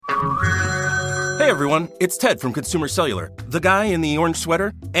Hey everyone, it's Ted from Consumer Cellular, the guy in the orange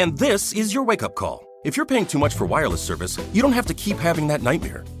sweater, and this is your wake-up call. If you're paying too much for wireless service, you don't have to keep having that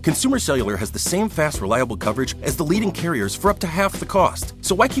nightmare. Consumer Cellular has the same fast, reliable coverage as the leading carriers for up to half the cost.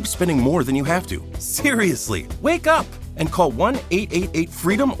 So why keep spending more than you have to? Seriously, wake up and call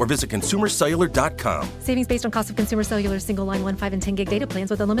 1-888-FREEDOM or visit consumercellular.com. Savings based on cost of Consumer Cellular single line 1, 5, and 10 gig data plans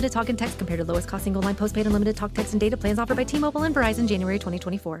with unlimited talk and text compared to lowest cost single line postpaid unlimited talk, text, and data plans offered by T-Mobile and Verizon January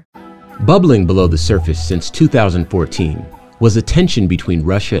 2024. Bubbling below the surface since 2014 was a tension between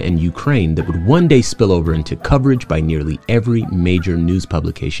Russia and Ukraine that would one day spill over into coverage by nearly every major news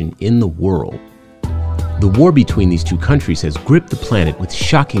publication in the world. The war between these two countries has gripped the planet with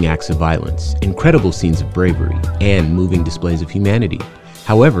shocking acts of violence, incredible scenes of bravery, and moving displays of humanity.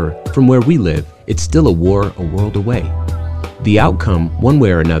 However, from where we live, it's still a war a world away. The outcome, one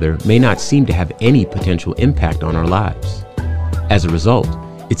way or another, may not seem to have any potential impact on our lives. As a result,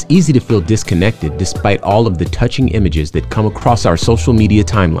 it's easy to feel disconnected despite all of the touching images that come across our social media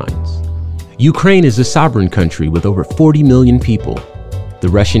timelines. Ukraine is a sovereign country with over 40 million people. The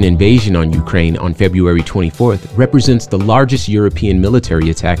Russian invasion on Ukraine on February 24th represents the largest European military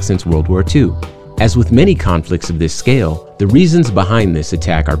attack since World War II. As with many conflicts of this scale, the reasons behind this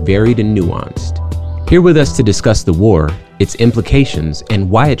attack are varied and nuanced. Here with us to discuss the war, its implications, and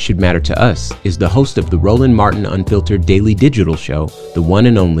why it should matter to us is the host of the Roland Martin Unfiltered Daily Digital Show, the one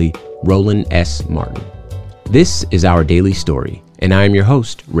and only Roland S. Martin. This is our daily story, and I am your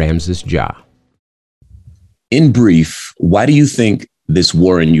host, Ramses Ja. In brief, why do you think this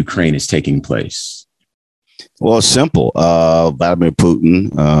war in Ukraine is taking place? Well, it's simple. Vladimir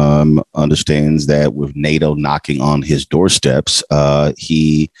Putin understands that with NATO knocking on his doorsteps,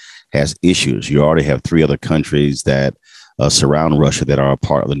 he has issues. You already have 3 other countries that surround Russia that are a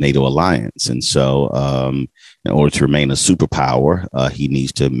part of the NATO alliance. And so in order to remain a superpower, he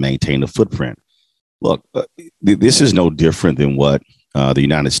needs to maintain a footprint. Look, this is no different than what the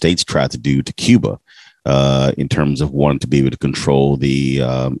United States tried to do to Cuba in terms of wanting to be able to control the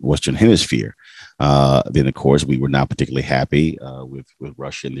Western Hemisphere. Then, of course, we were not particularly happy with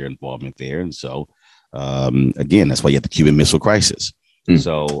Russia and their involvement there. And so, again, that's why you have the Cuban Missile Crisis.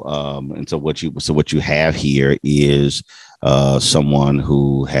 So what you have here is someone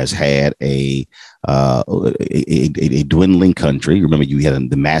who has had a dwindling country. Remember, you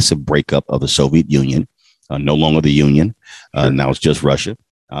had the massive breakup of the Soviet Union, no longer the Union. Now it's just Russia.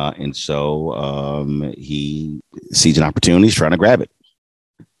 And so he sees an opportunity. He's trying to grab it.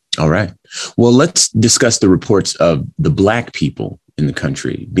 All right. Well, let's discuss the reports of the Black people in the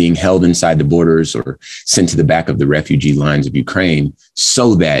country being held inside the borders or sent to the back of the refugee lines of Ukraine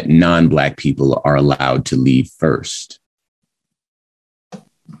so that non-Black people are allowed to leave first.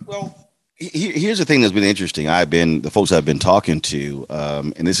 Well, here's the thing that's been interesting. The folks I've been talking to,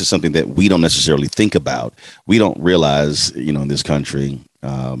 and this is something that we don't necessarily think about. We don't realize, in this country,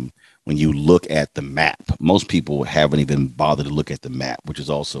 when you look at the map, most people haven't even bothered to look at the map, which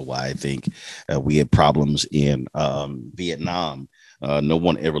is also why I think we had problems in Vietnam. No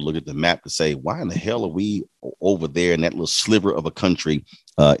one ever looked at the map to say, why in the hell are we over there in that little sliver of a country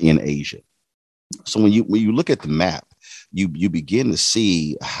in Asia? So when you look at the map, you begin to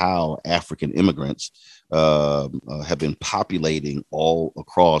see how African immigrants have been populating all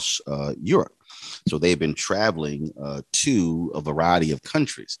across Europe. So they've been traveling to a variety of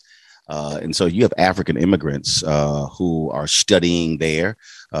countries. And so you have African immigrants who are studying there,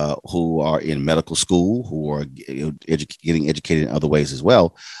 who are in medical school, who are getting educated in other ways as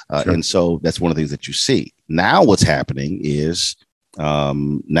well. Sure. And so that's one of the things that you see. Now what's happening is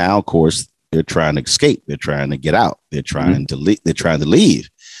now, of course, they're trying to escape. They're trying to get out. They're trying to leave. They're trying to leave.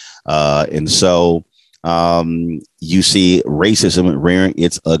 And so you see racism rearing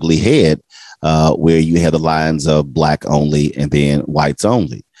its ugly head, where you have the lines of Black only and then whites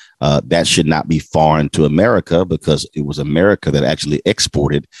only. That should not be foreign to America because it was America that actually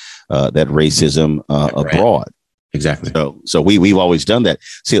exported that racism abroad. Exactly. So we've always done that.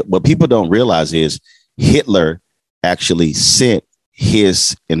 See, what people don't realize is Hitler actually sent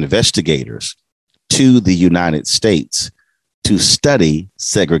his investigators to the United States to study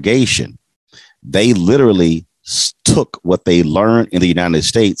segregation. They literally took what they learned in the United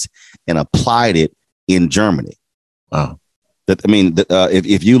States and applied it in Germany. Wow.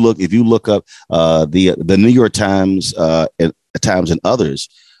 If you look up the New York Times and others,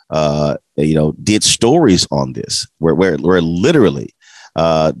 did stories on this where literally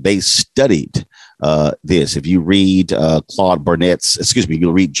they studied this. If you read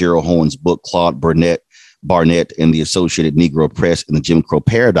you'll read Gerald Horne's book, Claude Barnett and the Associated Negro Press and the Jim Crow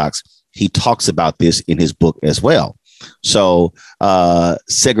Paradox. He talks about this in his book as well. So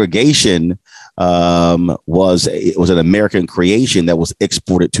segregation was an American creation that was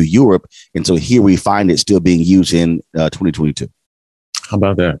exported to Europe. And so here we find it still being used in 2022. How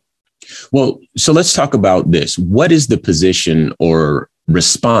about that? Well, so let's talk about this. What is the position or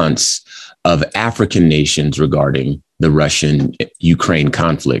response of African nations regarding the Russian-Ukraine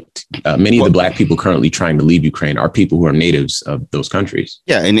conflict? Many of the Black people currently trying to leave Ukraine are people who are natives of those countries.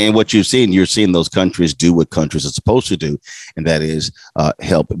 Yeah, and what you're seeing those countries do what countries are supposed to do, and that is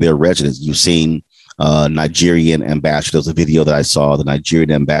help their residents. You've seen Nigerian ambassador. There's a video that I saw. The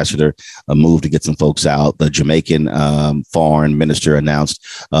Nigerian ambassador moved to get some folks out. The Jamaican foreign minister announced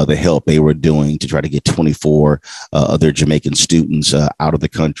the help they were doing to try to get 24 of their Jamaican students out of the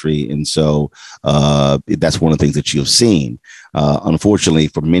country. And so that's one of the things that you've seen. Unfortunately,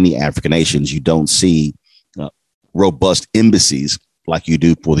 for many African nations, you don't see robust embassies like you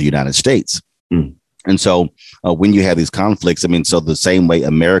do for the United States. Mm. And so when you have these conflicts, I mean, so the same way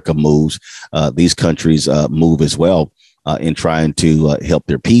America moves, these countries move as well in trying to help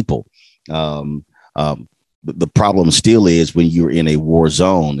their people. The problem still is when you're in a war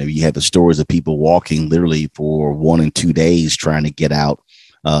zone, you have the stories of people walking literally for 1 and 2 days trying to get out,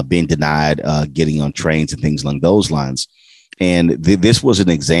 being denied, getting on trains and things along those lines. And this was an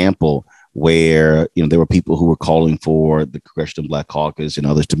example where, there were people who were calling for the Congressional Black Caucus and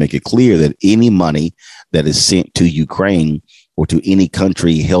others to make it clear that any money that is sent to Ukraine or to any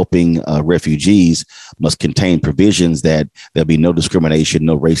country helping refugees must contain provisions that there'll be no discrimination,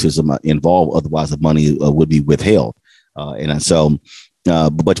 no racism involved. Otherwise, the money would be withheld. But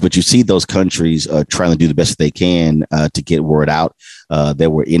you see those countries trying to do the best they can to get word out. There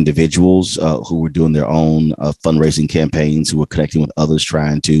were individuals who were doing their own fundraising campaigns, who were connecting with others,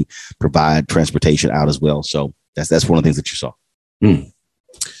 trying to provide transportation out as well. So that's one of the things that you saw. Mm.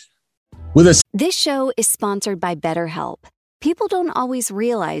 With us. This show is sponsored by BetterHelp. People don't always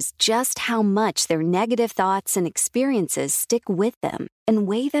realize just how much their negative thoughts and experiences stick with them and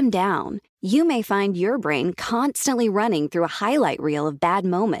weigh them down. You may find your brain constantly running through a highlight reel of bad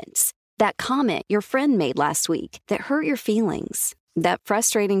moments. That comment your friend made last week that hurt your feelings. That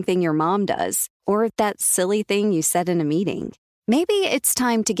frustrating thing your mom does. Or that silly thing you said in a meeting. Maybe it's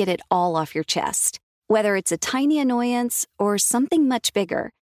time to get it all off your chest. Whether it's a tiny annoyance or something much bigger,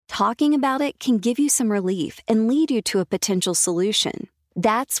 talking about it can give you some relief and lead you to a potential solution.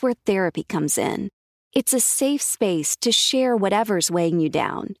 That's where therapy comes in. It's a safe space to share whatever's weighing you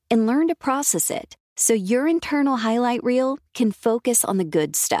down and learn to process it so your internal highlight reel can focus on the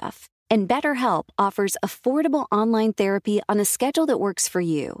good stuff. And BetterHelp offers affordable online therapy on a schedule that works for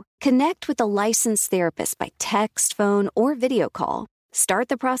you. Connect with a licensed therapist by text, phone, or video call. Start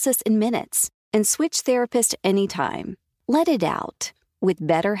the process in minutes and switch therapist anytime. Let it out with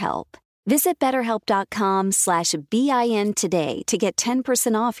BetterHelp. Visit BetterHelp.com/BIN today to get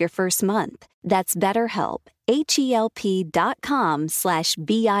 10% off your first month. That's BetterHelp,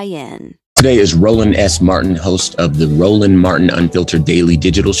 HELP.com/BIN. Today is Roland S. Martin, host of the Roland Martin Unfiltered Daily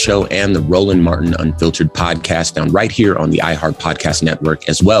Digital Show and the Roland Martin Unfiltered podcast, down right here on the iHeart Podcast Network,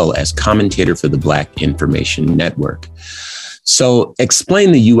 as well as commentator for the Black Information Network. So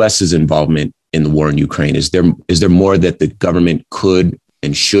explain the U.S.'s involvement in the war in Ukraine. Is there more that the government could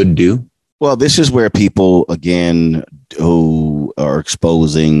and should do? Well, this is where people, again, who are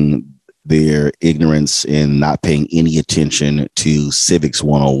exposing their ignorance and not paying any attention to Civics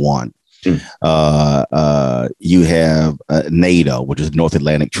 101. You have NATO, which is North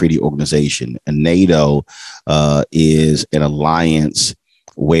Atlantic Treaty Organization. And NATO is an alliance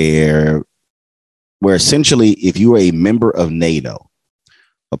where essentially, if you are a member of NATO,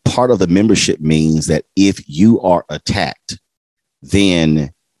 a part of the membership means that if you are attacked,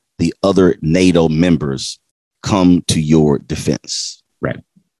 then the other NATO members come to your defense. Right.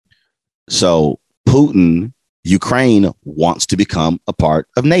 So Putin, Ukraine wants to become a part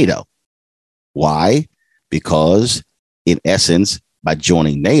of NATO. Why? Because in essence, by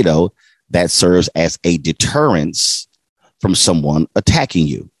joining NATO, that serves as a deterrence from someone attacking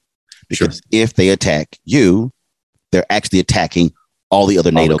you. Because if they attack you, they're actually attacking all the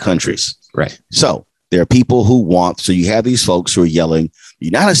other NATO countries. Right. So there are people who so you have these folks who are yelling, the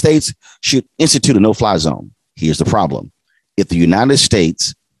United States should institute a no-fly zone. Here's the problem. If the United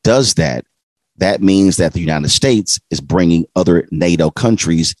States does that, that means that the United States is bringing other NATO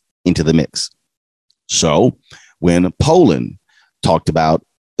countries into the mix. So when Poland talked about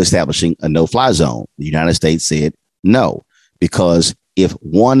establishing a no-fly zone, the United States said no, because if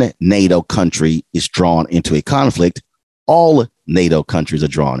one NATO country is drawn into a conflict, all NATO countries are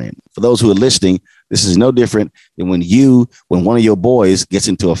drawn in. For those who are listening, this is no different than when one of your boys gets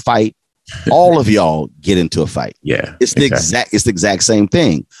into a fight all of y'all get into a fight. Yeah, it's the exact same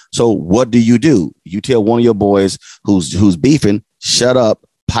thing. So what do? You tell one of your boys who's beefing, shut up,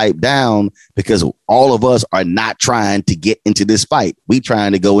 pipe down, because all of us are not trying to get into this fight. We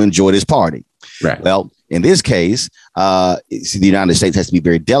trying to go enjoy this party. Right. Well, in this case, the United States has to be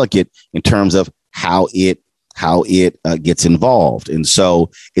very delicate in terms of how it gets involved. And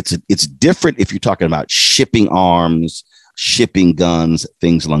so it's different if you're talking about shipping arms, shipping guns,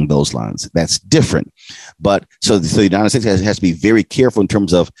 things along those lines. That's different. But so the United States has to be very careful in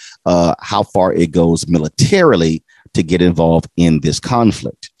terms of how far it goes militarily to get involved in this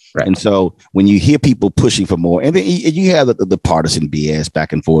conflict. Right. And so when you hear people pushing for more, and then you have the partisan BS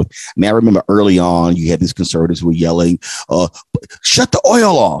back and forth. I mean, I remember early on, you had these conservatives who were yelling, shut the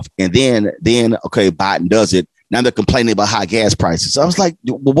oil off. And then, okay, Biden does it. Now they're complaining about high gas prices. So I was like,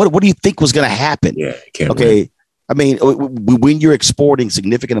 well, what do you think was going to happen? Yeah, okay. Wait. I mean, when you're exporting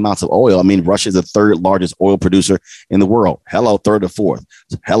significant amounts of oil, I mean, Russia is the third largest oil producer in the world. Hello, third or fourth.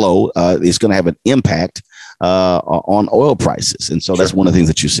 Hello, it's going to have an impact on oil prices. And so that's one of the things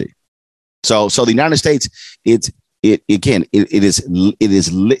that you see. So the United States, it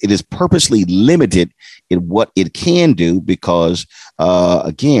is purposely limited in what it can do because,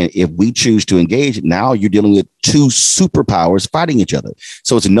 again, if we choose to engage, now you're dealing with two superpowers fighting each other.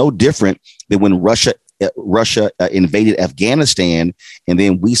 So it's no different than when Russia invaded Afghanistan, and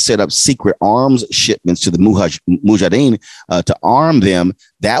then we set up secret arms shipments to the Mujahideen to arm them.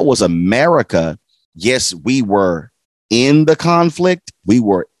 That was America. Yes, we were in the conflict. We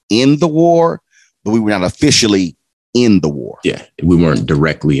were in the war, but we were not officially in the war. Yeah, we weren't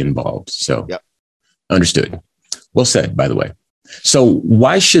directly involved. So, yep. Understood. Well said, by the way. So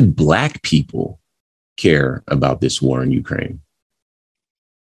why should Black people care about this war in Ukraine?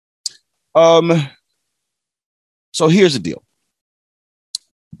 So here's the deal.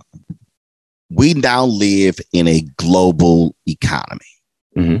 We now live in a global economy.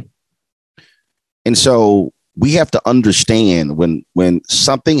 Mm-hmm. And so we have to understand when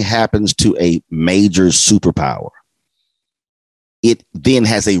something happens to a major superpower, it then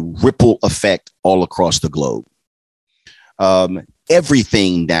has a ripple effect all across the globe.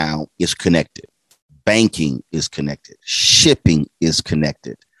 Everything now is connected. Banking is connected. Shipping is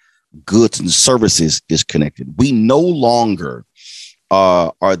connected. Goods and services is connected. We no longer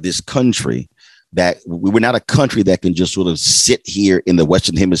are this country that we're not a country that can just sort of sit here in the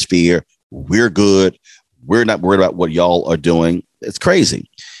Western Hemisphere. We're good. We're not worried about what y'all are doing. It's crazy.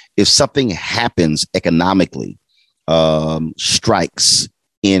 If something happens economically, strikes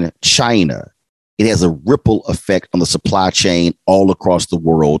in China, it has a ripple effect on the supply chain all across the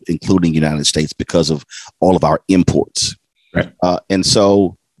world, including the United States, because of all of our imports. Right. And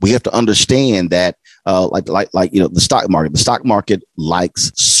so we have to understand that, the stock market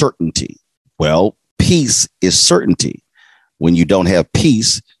likes certainty. Well, peace is certainty. When you don't have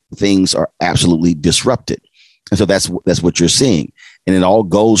peace, things are absolutely disrupted. And so that's what you're seeing. And it all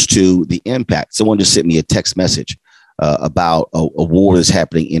goes to the impact. Someone just sent me a text message about a war that's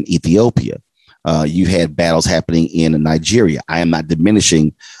happening in Ethiopia. You had battles happening in Nigeria. I am not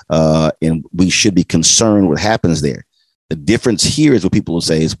diminishing, and we should be concerned what happens there. The difference here is what people will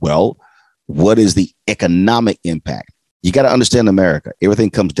say is, well, what is the economic impact? You got to understand America. Everything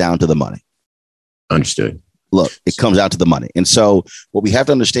comes down to the money. Understood. Look, it comes out to the money. And so what we have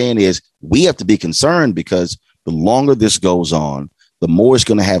to understand is we have to be concerned because the longer this goes on, the more it's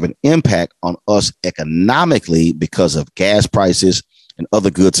going to have an impact on us economically because of gas prices and other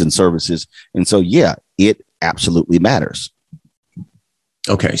goods and services. And so, yeah, it absolutely matters.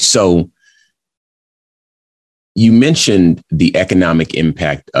 Okay. So you mentioned the economic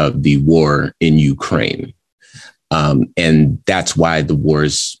impact of the war in Ukraine. And that's why the war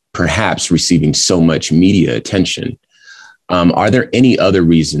is perhaps receiving so much media attention. Are there any other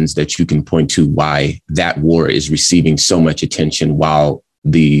reasons that you can point to why that war is receiving so much attention while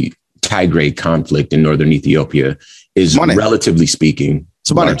the Tigray conflict in northern Ethiopia is, relatively speaking,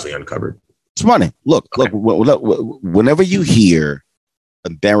 largely uncovered? It's money. Look, whenever you hear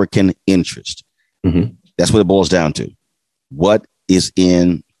American interest, mm-hmm. That's what it boils down to. What is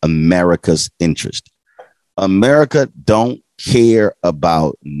in America's interest? America don't care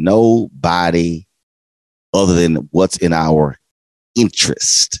about nobody other than what's in our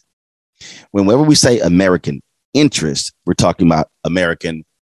interest. Whenever we say American interest, we're talking about American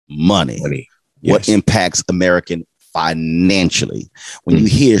money. Yes. What impacts American financially. When you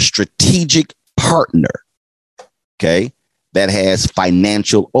hear strategic partner, okay, that has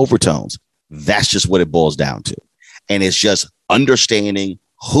financial overtones, that's just what it boils down to. And it's just understanding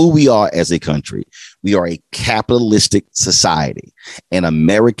who we are as a country. We are a capitalistic society, and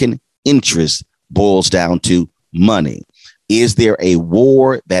American interest boils down to money. Is there a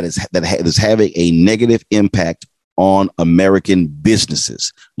war that is having a negative impact on American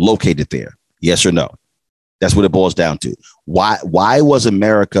businesses located there? Yes or no? That's what it boils down to. Why was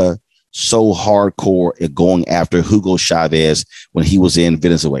America so hardcore at going after Hugo Chavez when he was in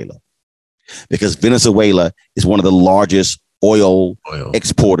Venezuela? Because Venezuela is one of the largest oil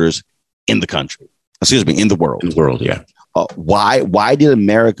exporters in the country. Excuse me, in the world. In the world, yeah. Why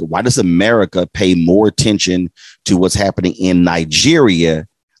does America pay more attention to what's happening in Nigeria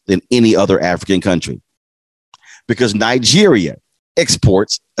than any other African country? Because Nigeria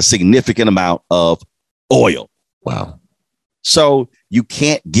exports a significant amount of oil. Wow. So you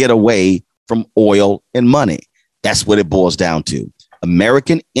can't get away from oil and money. That's what it boils down to.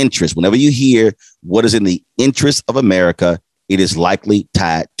 American interest. Whenever you hear what is in the interest of America, it is likely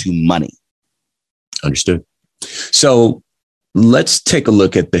tied to money. Understood. So let's take a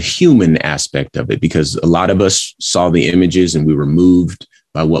look at the human aspect of it, because a lot of us saw the images and we were moved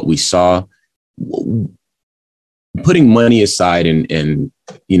by what we saw. Putting money aside and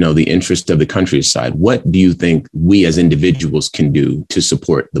the interest of the country aside, what do you think we as individuals can do to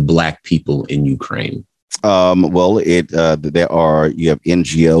support the Black people in Ukraine? You have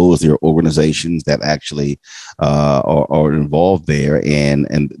NGOs, there are organizations that actually are involved there,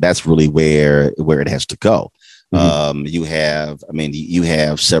 and that's really where it has to go. Mm-hmm. You have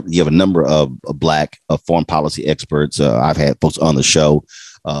a number of Black foreign policy experts. I've had folks on the show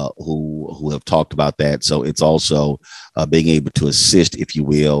who have talked about that. So it's also being able to assist, if you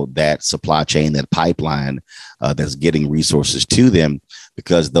will, that supply chain, that pipeline that's getting resources to them,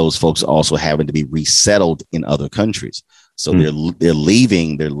 because those folks are also having to be resettled in other countries. So they're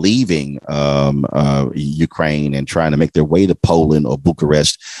leaving Ukraine and trying to make their way to Poland or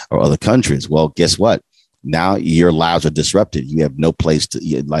Bucharest or other countries. Well, guess what? Now your lives are disrupted. You have no place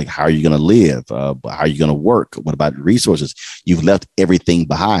to, like, how are you going to live? How are you going to work? What about resources? You've left everything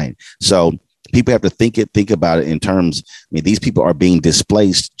behind. So people have to think about it in terms. These people are being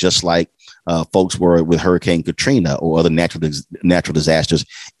displaced just like folks were with Hurricane Katrina or other natural disasters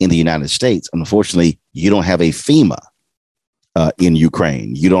in the United States. Unfortunately, you don't have a FEMA in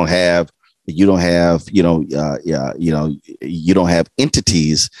Ukraine. You don't have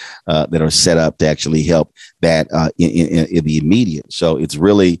entities that are set up to actually help that in the immediate. So it's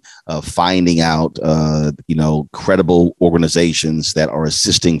really finding out, credible organizations that are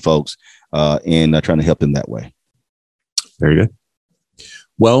assisting folks in trying to help them that way. Very good.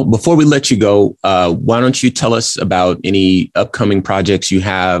 Well, before we let you go, why don't you tell us about any upcoming projects you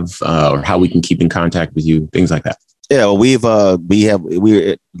have, or how we can keep in contact with you, things like that? Yeah, well,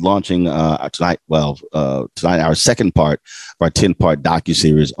 we're launching tonight. Tonight, our second part of our 10-part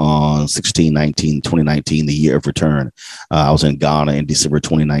docuseries on 2019, the year of return. I was in Ghana in December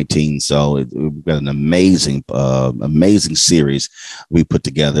 2019, so we've got an amazing series we put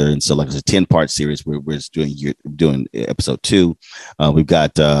together. And so, like it's a 10-part series. We're doing episode 2. We've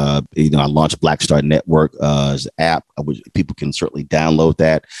got I launched Black Star Network as an app, which people can certainly download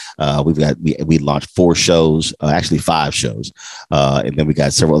that. We launched 4 shows, actually 5 shows, and then we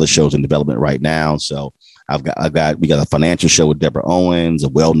got several other shows in development right now. So we got a financial show with Deborah Owens, a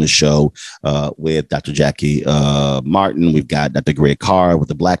wellness show with Dr. Jackie Martin. We've got Dr. Greg Carr with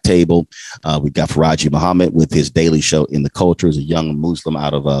the Black Table. We've got Faraji Muhammad with his daily show In the Culture, as a young Muslim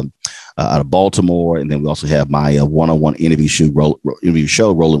out of Baltimore. And then we also have my one-on-one interview show,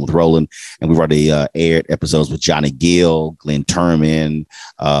 Rolling with Roland. And we've already aired episodes with Johnny Gill, Glenn Turman,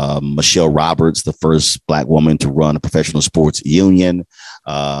 Michelle Roberts, the first Black woman to run a professional sports union,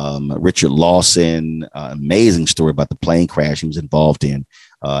 Richard Lawson, amazing story about the plane crash he was involved in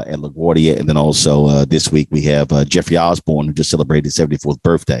at LaGuardia. And then also this week we have Jeffrey Osborne, who just celebrated his 74th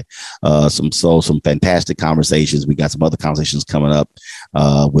birthday. Some fantastic conversations. We got some other conversations coming up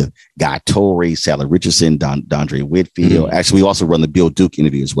with Guy Torrey, Sally Richardson, Dondre Whitfield. Mm-hmm. Actually, we also run the Bill Duke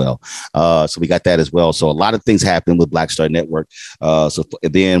interview as well. So we got that as well. So a lot of things happen with Black Star Network. So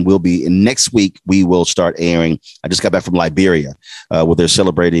then next week, we will start airing. I just got back from Liberia, where they're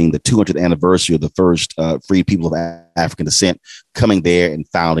celebrating the 200th anniversary of the first free people of African descent coming there and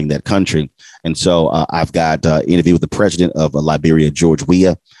founding that country. And so I've got an interview with the president of Liberia, George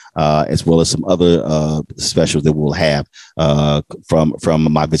Weah, as well as some other specials that we'll have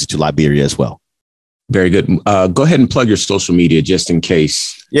from my visit to Liberia as well. Very good. Go ahead and plug your social media just in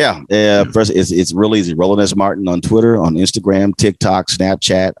case Yeah. First, it's really easy. Roland S. Martin on Twitter, on Instagram, TikTok,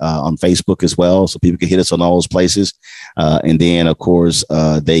 Snapchat, on Facebook as well. So people can hit us on all those places. And then, of course,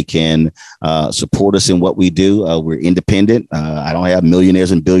 they can support us in what we do. We're independent. I don't have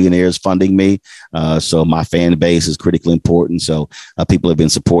millionaires and billionaires funding me. So my fan base is critically important. So people have been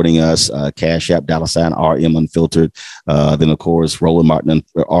supporting us. Cash App, $RM Unfiltered. Then, of course, Roland Martin,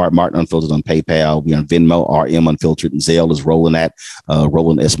 R. Martin Unfiltered on PayPal. We're on Venmo, RM Unfiltered, and Zelle is Roland at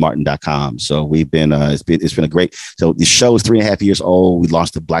RolandSMartin.com. So we've been, it's been a great, so the show is 3.5 years old. We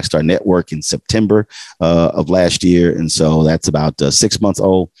launched the Black Star Network in September of last year. And so that's about 6 months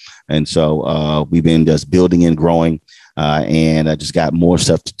old. And so we've been just building and growing. And I just got more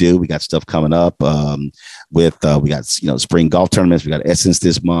stuff to do. We got stuff coming up we got, spring golf tournaments. We got Essence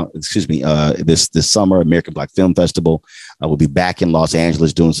this month, this summer, American Black Film Festival. We'll be back in Los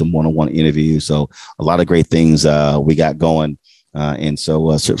Angeles doing some one-on-one interviews. So a lot of great things we got going. And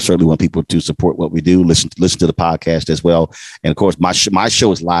so certainly want people to support what we do, listen to the podcast as well. And of course, my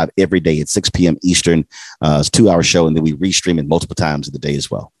show is live every day at 6 p.m. Eastern. It's a 2-hour show, and then we restream it multiple times of the day as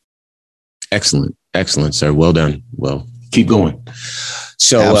well. Excellent, sir. Well done. Well, keep going.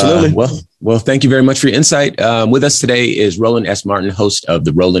 So, absolutely. Well, thank you very much for your insight. With us today is Roland S. Martin, host of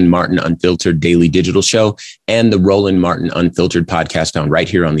the Roland Martin Unfiltered Daily Digital Show and the Roland Martin Unfiltered podcast right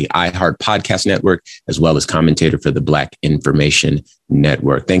here on the iHeart Podcast Network, as well as commentator for the Black Information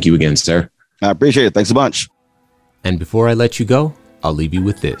Network. Thank you again, sir. I appreciate it. Thanks a bunch. And before I let you go, I'll leave you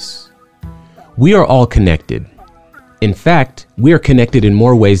with this. We are all connected. In fact, we are connected in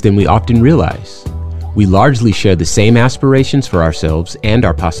more ways than we often realize. We largely share the same aspirations for ourselves and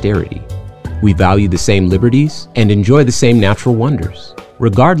our posterity. We value the same liberties and enjoy the same natural wonders.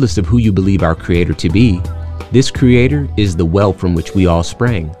 Regardless of who you believe our Creator to be, this Creator is the well from which we all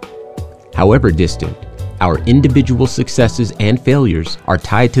sprang. However distant, our individual successes and failures are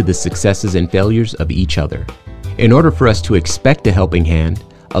tied to the successes and failures of each other. In order for us to expect a helping hand,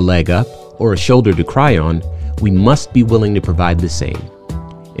 a leg up, or a shoulder to cry on, we must be willing to provide the same.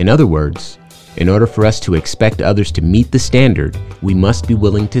 In other words, in order for us to expect others to meet the standard, we must be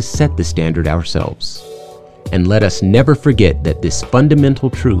willing to set the standard ourselves. And let us never forget that this fundamental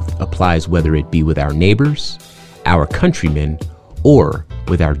truth applies whether it be with our neighbors, our countrymen, or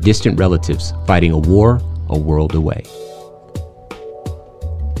with our distant relatives fighting a war a world away.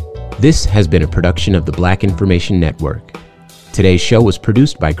 This has been a production of the Black Information Network. Today's show was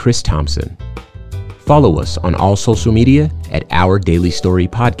produced by Chris Thompson. Follow us on all social media at Our Daily Story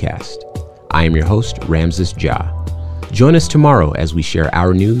Podcast. I am your host, Ramses Ja. Join us tomorrow as we share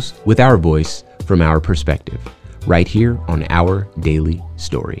our news with our voice from our perspective, right here on Our Daily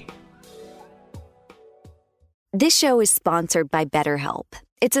Story. This show is sponsored by BetterHelp.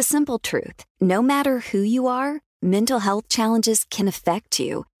 It's a simple truth. No matter who you are, mental health challenges can affect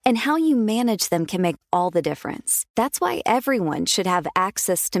you, and how you manage them can make all the difference. That's why everyone should have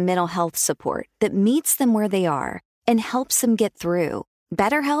access to mental health support that meets them where they are and helps them get through.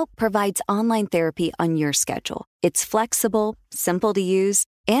 BetterHelp provides online therapy on your schedule. It's flexible, simple to use,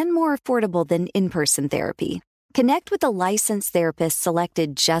 and more affordable than in-person therapy. Connect with a licensed therapist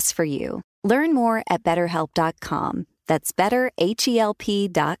selected just for you. Learn more at BetterHelp.com. That's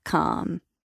BetterHelp.com.